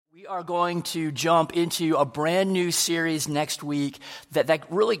We are going to jump into a brand new series next week that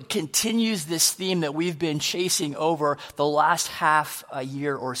really continues this theme that we've been chasing over the last half a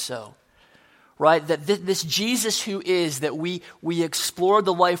year or so. Right? That this Jesus who is, that we explored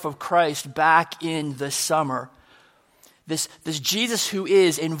the life of Christ back in the summer. This Jesus who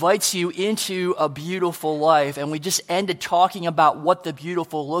is invites you into a beautiful life. And we just ended talking about what the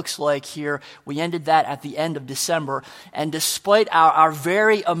beautiful looks like here. We ended that at the end of December. And despite our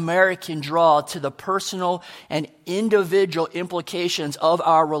very American draw to the personal and individual implications of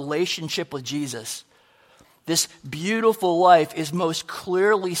our relationship with Jesus, this beautiful life is most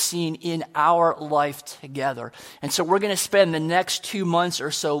clearly seen in our life together. And so we're going to spend the next 2 months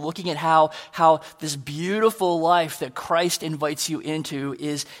or so looking at how this beautiful life that Christ invites you into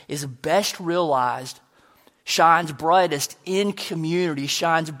is best realized, shines brightest in community,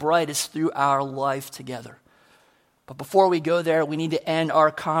 shines brightest through our life together. But before we go there, we need to end our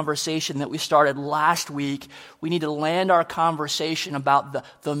conversation that we started last week. We need to land our conversation about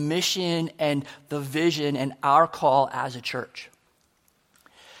the mission and the vision and our call as a church.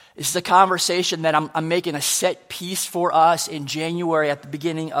 This is a conversation that I'm making a set piece for us in January at the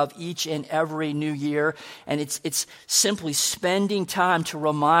beginning of each and every new year. And it's simply spending time to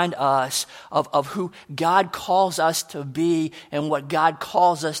remind us of who God calls us to be and what God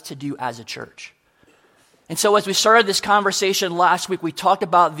calls us to do as a church. And so as we started this conversation last week, we talked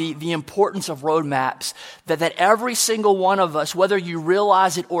about the importance of roadmaps, that every single one of us, whether you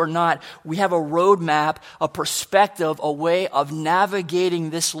realize it or not, we have a roadmap, a perspective, a way of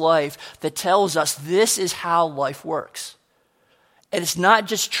navigating this life that tells us this is how life works. And it's not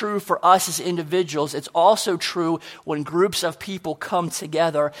just true for us as individuals, it's also true when groups of people come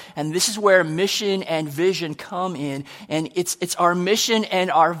together. And this is where mission and vision come in. And it's our mission and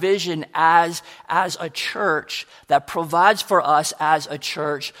our vision as a church that provides for us as a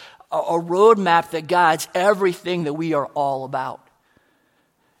church a roadmap that guides everything that we are all about.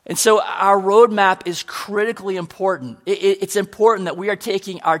 And so our roadmap is critically important. It's important that we are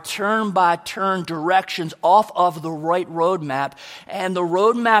taking our turn-by-turn directions off of the right roadmap. And the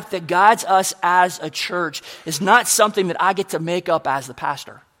roadmap that guides us as a church is not something that I get to make up as the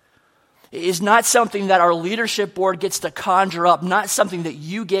pastor. It is not something that our leadership board gets to conjure up, not something that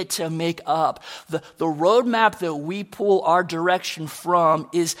you get to make up. The roadmap that we pull our direction from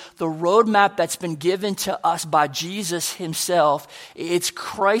is the roadmap that's been given to us by Jesus himself. It's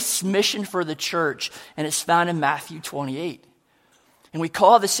Christ's mission for the church, and it's found in Matthew 28. And we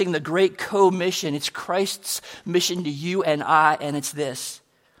call this thing the Great Co-Mission. It's Christ's mission to you and I, and it's this.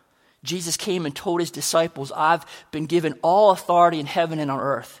 Jesus came and told his disciples, I've been given all authority in heaven and on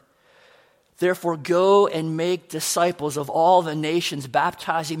earth. Therefore, go and make disciples of all the nations,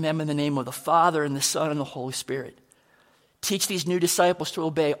 baptizing them in the name of the Father and the Son and the Holy Spirit. Teach these new disciples to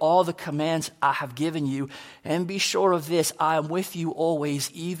obey all the commands I have given you, and be sure of this, I am with you always,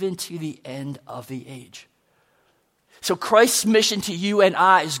 even to the end of the age. So Christ's mission to you and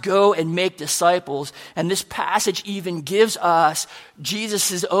I is go and make disciples. And this passage even gives us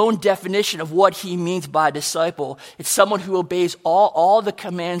Jesus' own definition of what he means by disciple. It's someone who obeys all the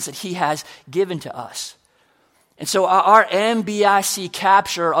commands that he has given to us. And so our MBIC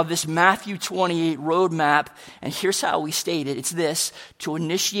capture of this Matthew 28 roadmap, and here's how we state it. It's this: to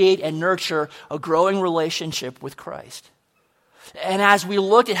initiate and nurture a growing relationship with Christ. And as we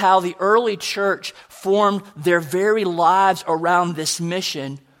looked at how the early church formed their very lives around this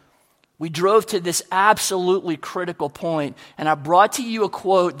mission, we drove to this absolutely critical point. And I brought to you a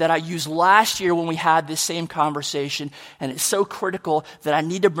quote that I used last year when we had this same conversation. And it's so critical that I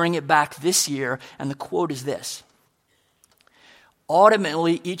need to bring it back this year. And the quote is this: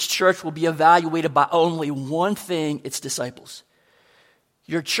 ultimately, each church will be evaluated by only one thing: its disciples.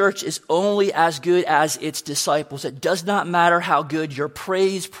 Your church is only as good as its disciples. It does not matter how good your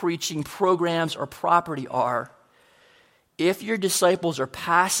praise, preaching, programs, or property are. If your disciples are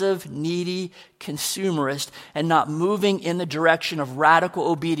passive, needy, consumerist, and not moving in the direction of radical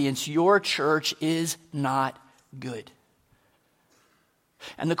obedience, your church is not good.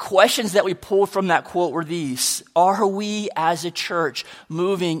 And the questions that we pulled from that quote were these: are we as a church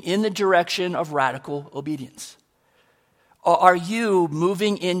moving in the direction of radical obedience? Are you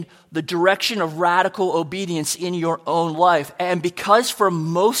moving in the direction of radical obedience in your own life? And because for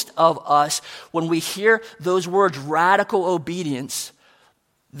most of us, when we hear those words, radical obedience,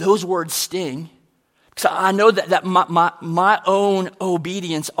 those words sting. Because I know that my own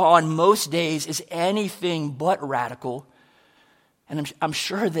obedience on most days is anything but radical. And I'm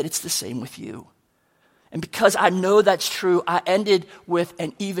sure that it's the same with you. And because I know that's true, I ended with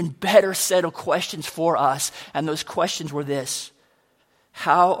an even better set of questions for us. And those questions were this: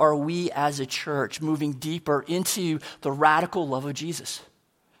 how are we as a church moving deeper into the radical love of Jesus?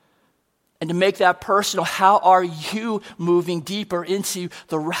 And to make that personal, how are you moving deeper into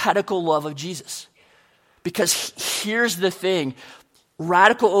the radical love of Jesus? Because here's the thing,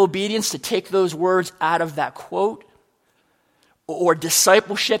 radical obedience, to take those words out of that quote, or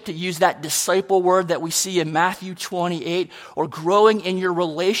discipleship, to use that disciple word that we see in Matthew 28, or growing in your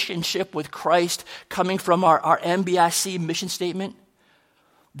relationship with Christ, coming from our MBIC mission statement,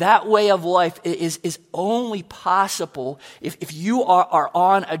 that way of life is only possible if you are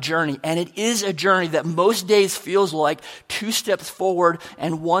on a journey. And it is a journey that most days feels like 2 steps forward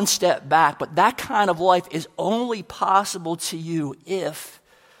and 1 step back. But that kind of life is only possible to you if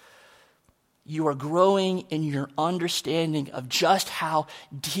you are growing in your understanding of just how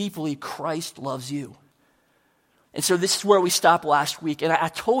deeply Christ loves you. And so this is where we stopped last week. And I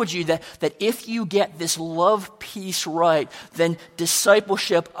told you that if you get this love piece right, then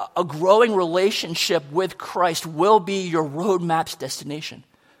discipleship, a growing relationship with Christ, will be your roadmap's destination.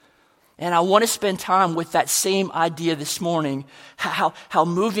 And I want to spend time with that same idea this morning, how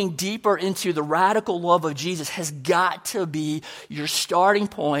moving deeper into the radical love of Jesus has got to be your starting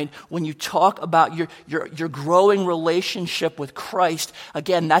point when you talk about your growing relationship with Christ.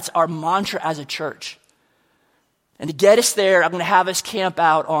 Again, that's our mantra as a church. And to get us there, I'm going to have us camp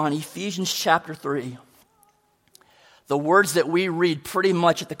out on Ephesians chapter 3. The words that we read pretty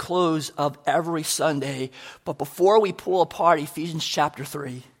much at the close of every Sunday. But before we pull apart Ephesians chapter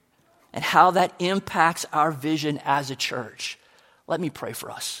 3 and how that impacts our vision as a church, let me pray for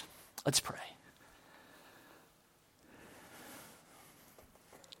us. Let's pray.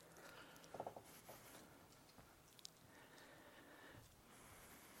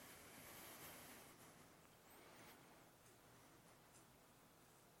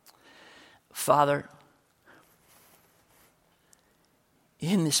 Father,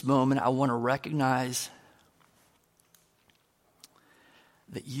 in this moment, I want to recognize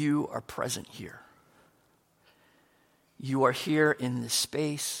that you are present here. You are here in this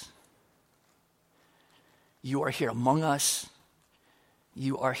space. You are here among us.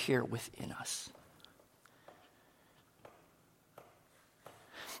 You are here within us.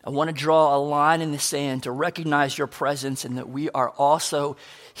 I want to draw a line in the sand to recognize your presence and that we are also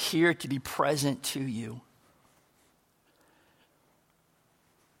here to be present to you.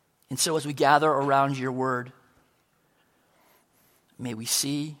 And so as we gather around your word, may we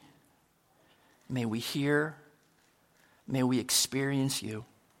see, may we hear, may we experience you.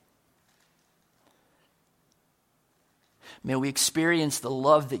 May we experience the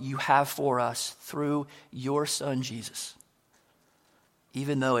love that you have for us through your Son, Jesus,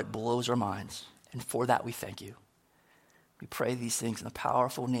 even though it blows our minds. And for that, we thank you. We pray these things in the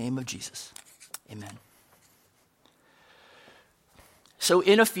powerful name of Jesus. Amen. So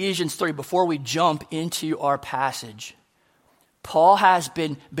in Ephesians 3, before we jump into our passage, Paul has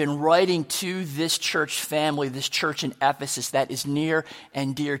been writing to this church family, this church in Ephesus that is near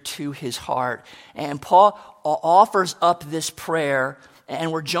and dear to his heart. And Paul offers up this prayer,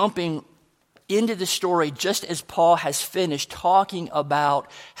 and we're jumping into the story just as Paul has finished talking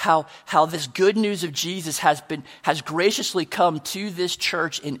about how this good news of Jesus has graciously come to this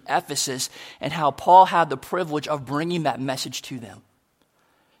church in Ephesus, and how Paul had the privilege of bringing that message to them.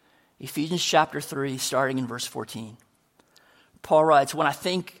 Ephesians chapter 3, starting in verse 14. Paul writes, "When I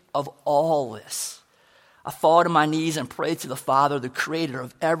think of all this, I fall to my knees and pray to the Father, the creator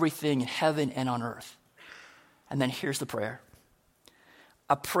of everything in heaven and on earth." And then here's the prayer.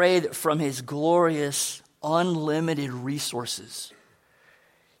 "I pray that from his glorious, unlimited resources,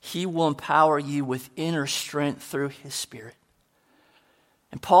 he will empower you with inner strength through his Spirit."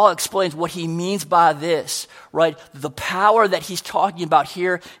 And Paul explains what he means by this, right? The power that he's talking about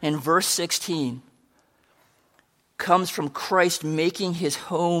here in verse 16 comes from Christ making his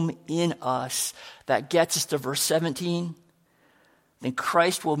home in us. That gets us to verse 17. "Then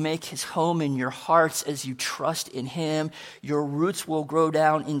Christ will make his home in your hearts as you trust in him. Your roots will grow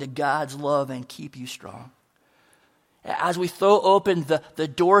down into God's love and keep you strong." As we throw open the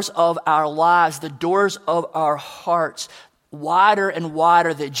doors of our lives, the doors of our hearts, wider and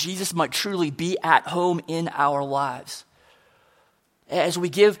wider, that Jesus might truly be at home in our lives. As we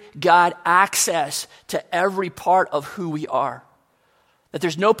give God access to every part of who we are, that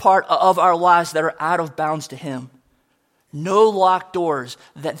there's no part of our lives that are out of bounds to him. No locked doors,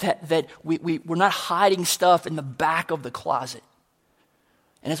 that we're not hiding stuff in the back of the closet.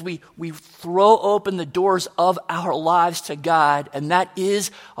 And as we throw open the doors of our lives to God, and that is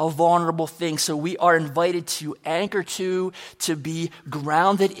a vulnerable thing, so we are invited to anchor to be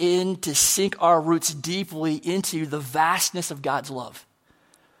grounded in, to sink our roots deeply into the vastness of God's love.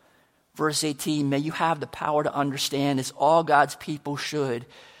 Verse 18, may you have the power to understand, as all God's people should,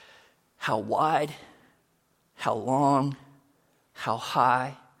 how wide, how long, how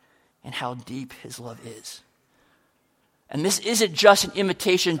high, and how deep his love is. And this isn't just an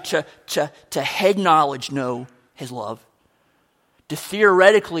invitation to head knowledge know his love, to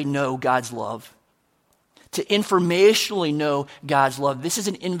theoretically know God's love, to informationally know God's love. This is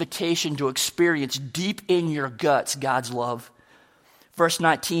an invitation to experience deep in your guts God's love. Verse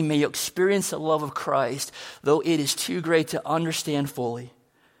 19, may you experience the love of Christ, though it is too great to understand fully.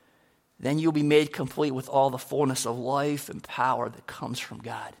 Then you'll be made complete with all the fullness of life and power that comes from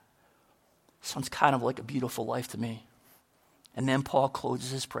God. Sounds kind of like a beautiful life to me. And then Paul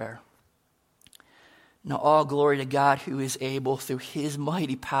closes his prayer. Now all glory to God, who is able through his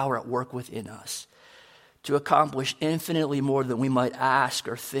mighty power at work within us to accomplish infinitely more than we might ask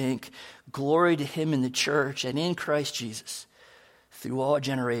or think. Glory to him in the church and in Christ Jesus through all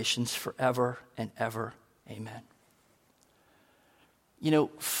generations forever and ever. Amen. You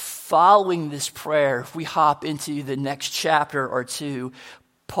know, following this prayer, if we hop into the next chapter or two,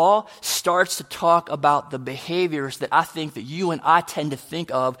 Paul starts to talk about the behaviors that I think that you and I tend to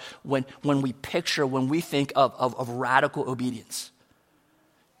think of when we think of radical obedience,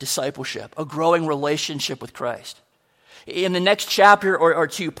 discipleship, a growing relationship with Christ. In the next chapter or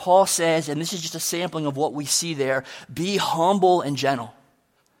two, Paul says, and this is just a sampling of what we see there, be humble and gentle.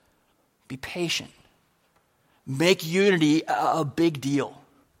 Be patient. Make unity a big deal.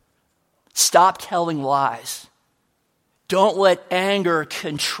 Stop telling lies. Don't let anger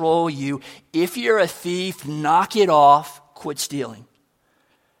control you. If you're a thief, knock it off. Quit stealing.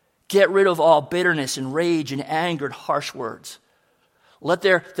 Get rid of all bitterness and rage and anger and harsh words. Let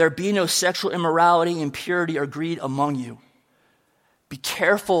there be no sexual immorality, impurity, or greed among you. Be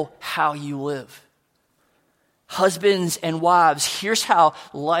careful how you live. Husbands and wives, here's how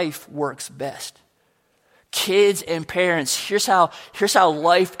life works best. Kids and parents, here's how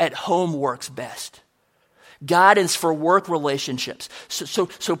life at home works best. Guidance for work relationships.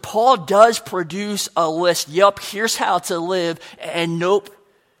 So Paul does produce a list. Yup, here's how to live. And nope,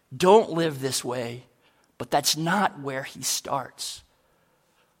 don't live this way. But that's not where he starts.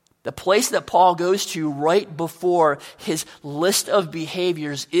 The place that Paul goes to right before his list of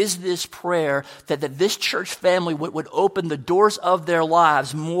behaviors is this prayer that this church family would open the doors of their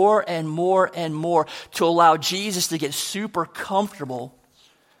lives more and more and more to allow Jesus to get super comfortable.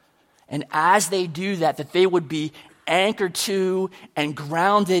 And as they do that they would be anchored to and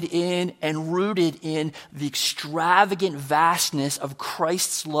grounded in and rooted in the extravagant vastness of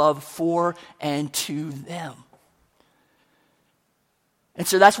Christ's love for and to them. And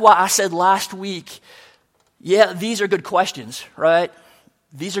so that's why I said last week, yeah, these are good questions, right?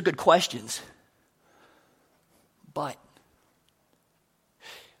 These are good questions.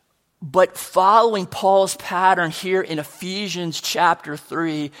 But following Paul's pattern here in Ephesians chapter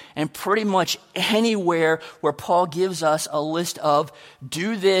 3, and pretty much anywhere where Paul gives us a list of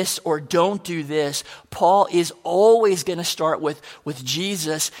do this or don't do this, Paul is always going to start with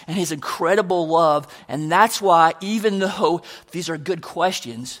Jesus and his incredible love. And that's why, even though these are good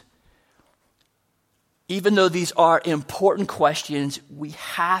questions, even though these are important questions, we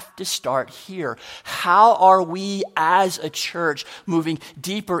have to start here. How are we as a church moving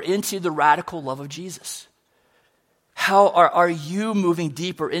deeper into the radical love of Jesus? How are you moving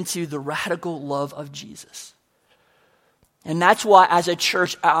deeper into the radical love of Jesus? And that's why as a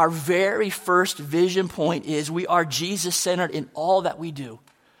church, our very first vision point is we are Jesus-centered in all that we do.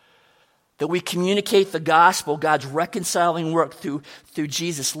 That we communicate the gospel, God's reconciling work through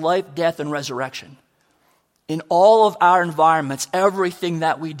Jesus' life, death, and resurrection. In all of our environments, everything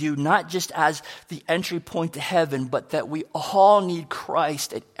that we do, not just as the entry point to heaven, but that we all need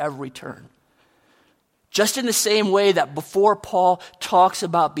Christ at every turn. Just in the same way that before Paul talks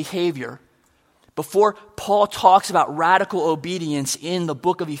about behavior, before Paul talks about radical obedience in the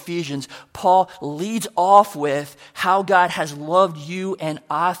book of Ephesians, Paul leads off with how God has loved you and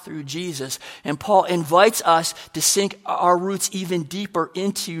I through Jesus. And Paul invites us to sink our roots even deeper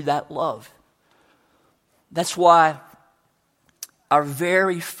into that love. That's why our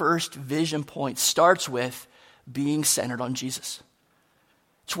very first vision point starts with being centered on Jesus.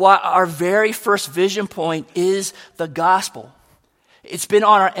 It's why our very first vision point is the gospel. It's been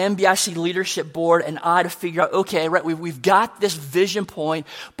on our MBIC leadership board and I to figure out, okay, right, we've got this vision point,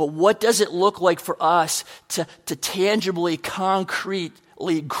 but what does it look like for us to tangibly,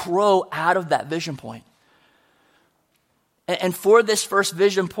 concretely grow out of that vision point? And for this first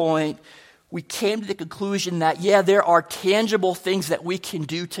vision point, we came to the conclusion that, yeah, there are tangible things that we can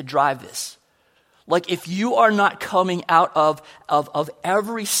do to drive this. Like if you are not coming out of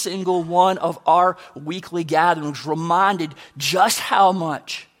every single one of our weekly gatherings reminded just how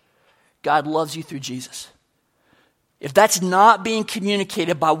much God loves you through Jesus, if that's not being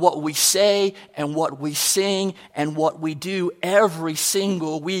communicated by what we say and what we sing and what we do every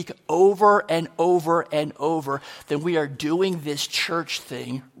single week over and over and over, then we are doing this church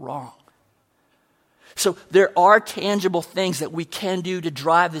thing wrong. So there are tangible things that we can do to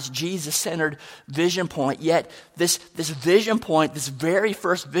drive this Jesus-centered vision point, yet this vision point, this very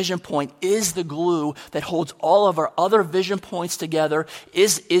first vision point, is the glue that holds all of our other vision points together,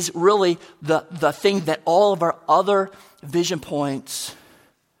 is really the thing that all of our other vision points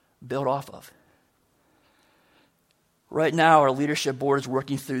build off of. Right now, our leadership board is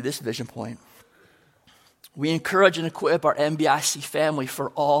working through this vision point. We encourage and equip our MBIC family for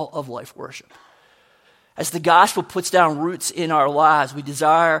all of life worship. As the gospel puts down roots in our lives, we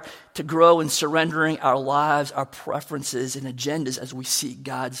desire to grow in surrendering our lives, our preferences, and agendas as we seek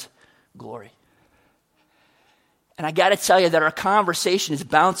God's glory. And I got to tell you that our conversation is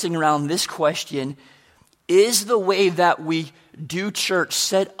bouncing around this question: is the way that we do church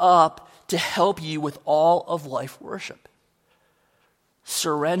set up to help you with all of life worship?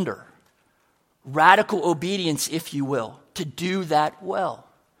 Surrender, radical obedience, if you will, to do that well.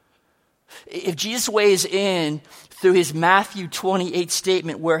 If Jesus weighs in through his Matthew 28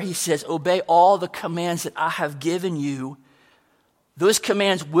 statement where he says, obey all the commands that I have given you, those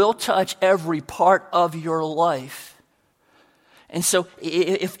commands will touch every part of your life. And so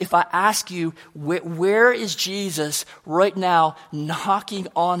if I ask you, where is Jesus right now knocking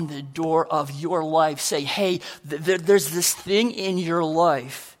on the door of your life, say, hey, there's this thing in your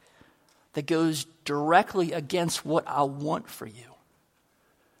life that goes directly against what I want for you.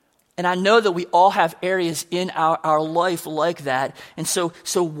 And I know that we all have areas in our life like that. And so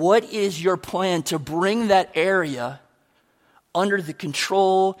what is your plan to bring that area under the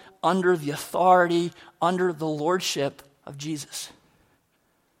control, under the authority, under the lordship of Jesus?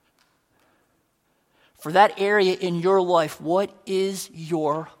 For that area in your life, what is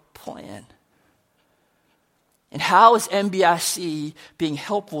your plan? And how is MBIC being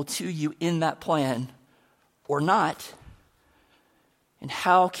helpful to you in that plan or not? And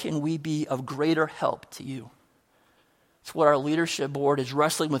how can we be of greater help to you? It's what our leadership board is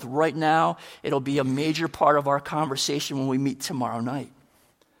wrestling with right now. It'll be a major part of our conversation when we meet tomorrow night.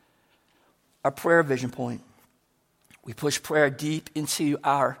 Our prayer vision point. We push prayer deep into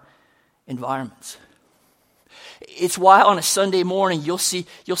our environments. It's why on a Sunday morning you'll see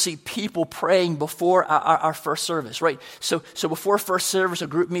people praying before our first service, right? So before first service, a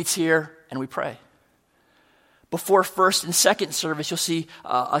group meets here and we pray. Before first and second service, you'll see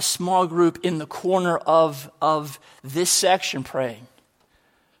a small group in the corner of this section praying.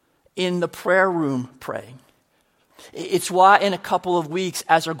 In the prayer room praying. It's why in a couple of weeks,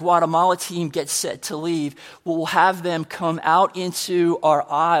 as our Guatemala team gets set to leave, we'll have them come out into our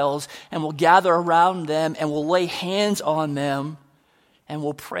aisles and we'll gather around them and we'll lay hands on them and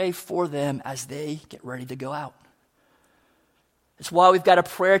we'll pray for them as they get ready to go out. It's why we've got a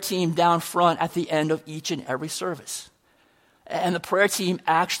prayer team down front at the end of each and every service. And the prayer team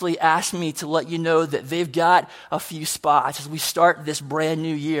actually asked me to let you know that they've got a few spots as we start this brand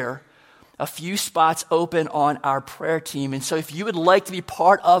new year, a few spots open on our prayer team. And so if you would like to be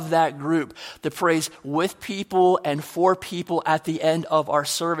part of that group that prays with people and for people at the end of our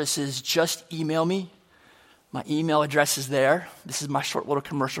services, just email me. My email address is there. This is my short little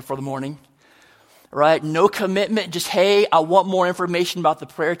commercial for the morning. Right? No commitment, just, hey, I want more information about the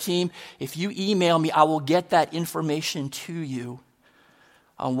prayer team. If you email me, I will get that information to you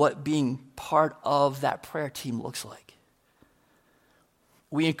on what being part of that prayer team looks like.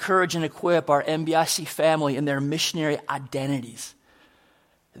 We encourage and equip our MBIC family in their missionary identities.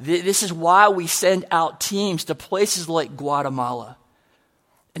 This is why we send out teams to places like Guatemala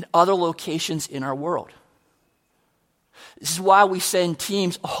and other locations in our world. This is why we send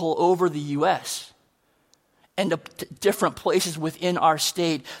teams all over the U.S., and to different places within our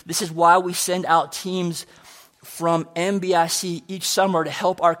state. This is why we send out teams from MBIC each summer to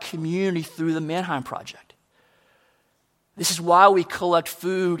help our community through the Mannheim Project. This is why we collect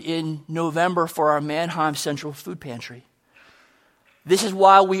food in November for our Mannheim Central Food Pantry. This is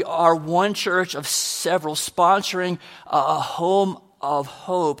why we are one church of several sponsoring a home of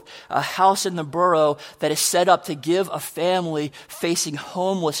hope, a house in the borough that is set up to give a family facing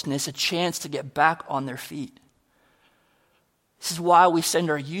homelessness a chance to get back on their feet. This is why we send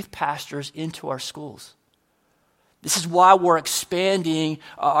our youth pastors into our schools. This is why we're expanding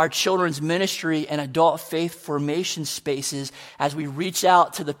our children's ministry and adult faith formation spaces as we reach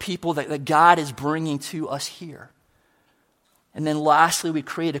out to the people that God is bringing to us here. And then lastly, we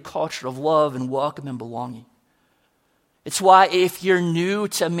create a culture of love and welcome and belonging. It's why if you're new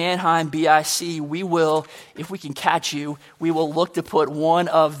to Manheim BIC, we will, if we can catch you, we will look to put one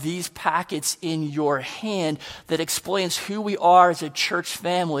of these packets in your hand that explains who we are as a church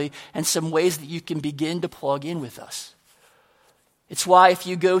family and some ways that you can begin to plug in with us. It's why if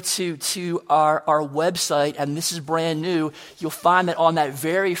you go to our website, and this is brand new, you'll find that on that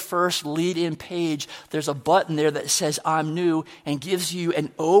very first lead-in page, there's a button there that says I'm new and gives you an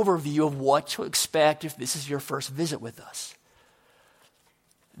overview of what to expect if this is your first visit with us.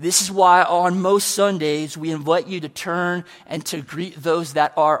 This is why on most Sundays, we invite you to turn and to greet those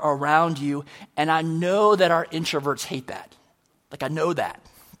that are around you. And I know that our introverts hate that. I know that.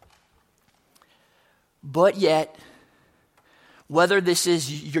 But yet, whether this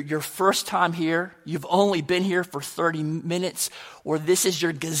is your first time here, you've only been here for 30 minutes, or this is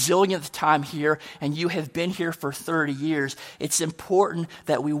your gazillionth time here and you have been here for 30 years, it's important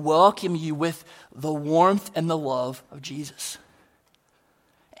that we welcome you with the warmth and the love of Jesus.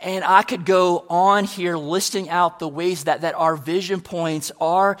 And I could go on here listing out the ways that our vision points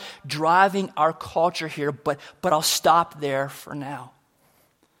are driving our culture here, but I'll stop there for now.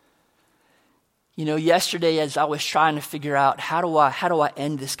 You know, yesterday as I was trying to figure out how do I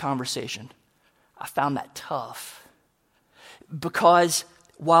end this conversation, I found that tough. Because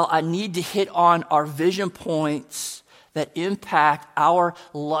while I need to hit on our vision points that impact our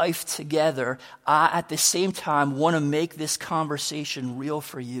life together, I at the same time want to make this conversation real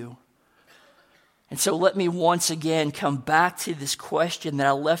for you. And so let me once again come back to this question that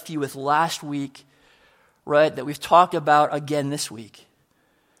I left you with last week, right, that we've talked about again this week.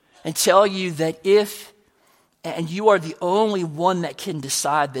 And tell you that if, and you are the only one that can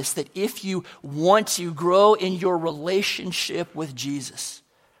decide this, that if you want to grow in your relationship with Jesus,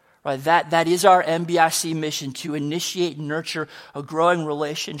 right, that is our MBIC mission, to initiate and nurture a growing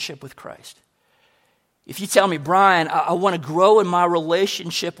relationship with Christ. If you tell me, Brian, I want to grow in my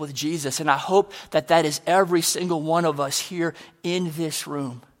relationship with Jesus, and I hope that is every single one of us here in this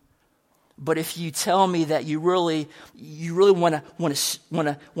room. But if you tell me that you really want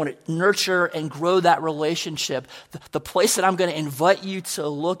to nurture and grow that relationship, the place that I'm going to invite you to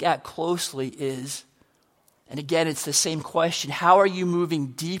look at closely is, and again, it's the same question, how are you moving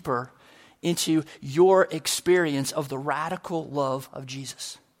deeper into your experience of the radical love of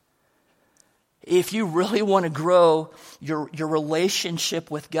Jesus? If you really want to grow your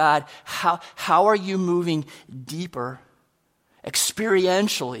relationship with God, how are you moving deeper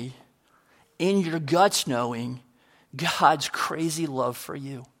experientially in your guts knowing God's crazy love for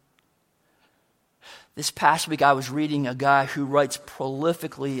you? This past week I was reading a guy who writes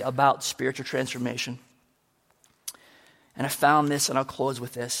prolifically about spiritual transformation. And I found this, and I'll close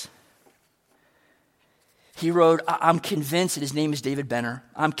with this. He wrote, I'm convinced, and his name is David Benner,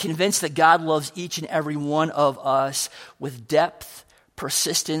 I'm convinced that God loves each and every one of us with depth,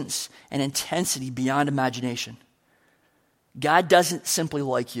 persistence, and intensity beyond imagination. God doesn't simply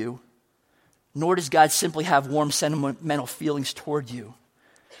like you, nor does God simply have warm sentimental feelings toward you.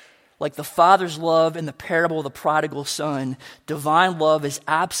 Like the Father's love in the parable of the prodigal son, divine love is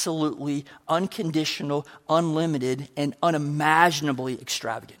absolutely unconditional, unlimited, and unimaginably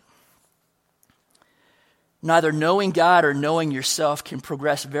extravagant. Neither knowing God or knowing yourself can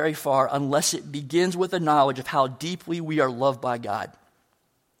progress very far unless it begins with a knowledge of how deeply we are loved by God.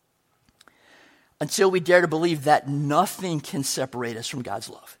 Until we dare to believe that nothing can separate us from God's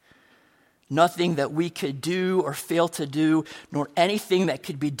love. Nothing that we could do or fail to do, nor anything that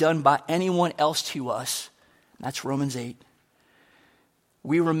could be done by anyone else to us. That's Romans 8.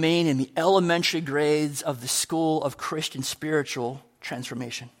 We remain in the elementary grades of the school of Christian spiritual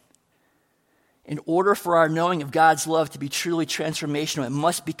transformation. In order for our knowing of God's love to be truly transformational, it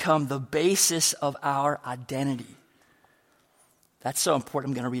must become the basis of our identity. That's so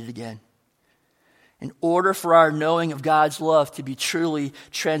important. I'm going to read it again. In order for our knowing of God's love to be truly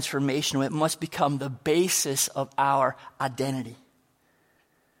transformational, it must become the basis of our identity.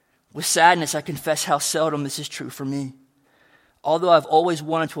 With sadness, I confess how seldom this is true for me. Although I've always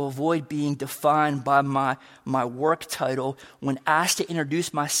wanted to avoid being defined by my work title, when asked to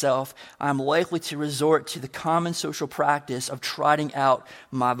introduce myself, I'm likely to resort to the common social practice of trotting out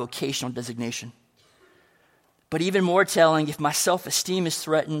my vocational designation. But even more telling, if my self-esteem is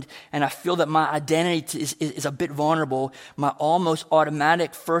threatened and I feel that my identity is a bit vulnerable, my almost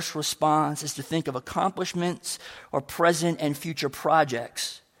automatic first response is to think of accomplishments or present and future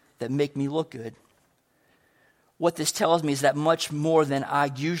projects that make me look good. What this tells me is that much more than I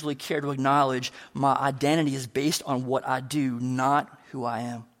usually care to acknowledge, my identity is based on what I do, not who I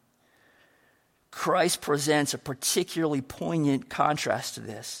am. Christ presents a particularly poignant contrast to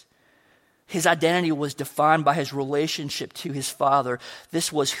this. His identity was defined by his relationship to his Father.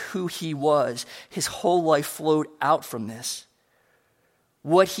 This was who he was. His whole life flowed out from this.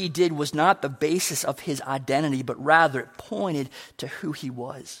 What he did was not the basis of his identity, but rather it pointed to who he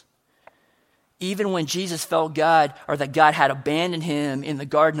was. Even when Jesus felt that God had abandoned him in the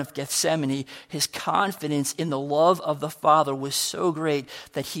Garden of Gethsemane, his confidence in the love of the Father was so great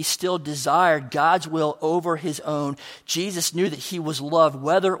that he still desired God's will over his own. Jesus knew that he was loved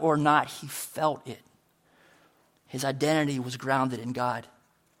whether or not he felt it. His identity was grounded in God.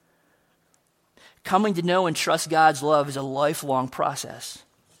 Coming to know and trust God's love is a lifelong process.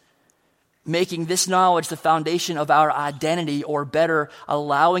 Making this knowledge the foundation of our identity, or better,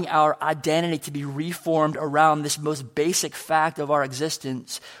 allowing our identity to be reformed around this most basic fact of our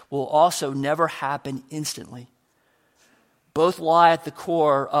existence, will also never happen instantly. Both lie at the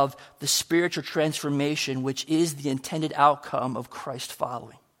core of the spiritual transformation, which is the intended outcome of Christ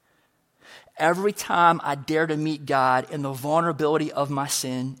following. Every time I dare to meet God in the vulnerability of my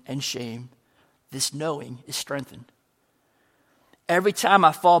sin and shame, this knowing is strengthened. Every time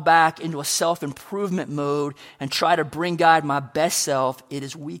I fall back into a self-improvement mode and try to bring God my best self, it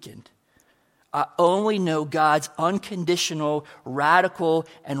is weakened. I only know God's unconditional, radical,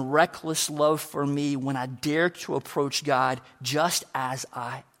 and reckless love for me when I dare to approach God just as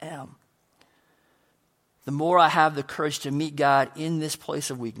I am. The more I have the courage to meet God in this place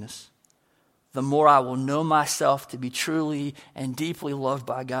of weakness, the more I will know myself to be truly and deeply loved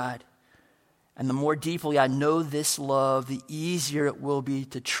by God. And the more deeply I know this love, the easier it will be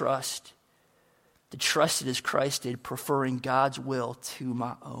to trust it as Christ did, preferring God's will to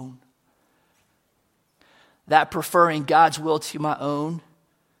my own. That preferring God's will to my own,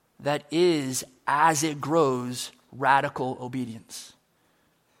 that is, as it grows, radical obedience.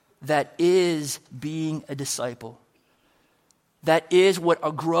 That is being a disciple. That is what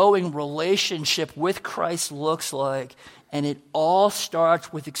a growing relationship with Christ looks like. And it all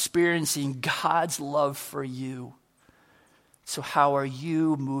starts with experiencing God's love for you. So how are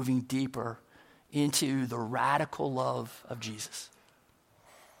you moving deeper into the radical love of Jesus?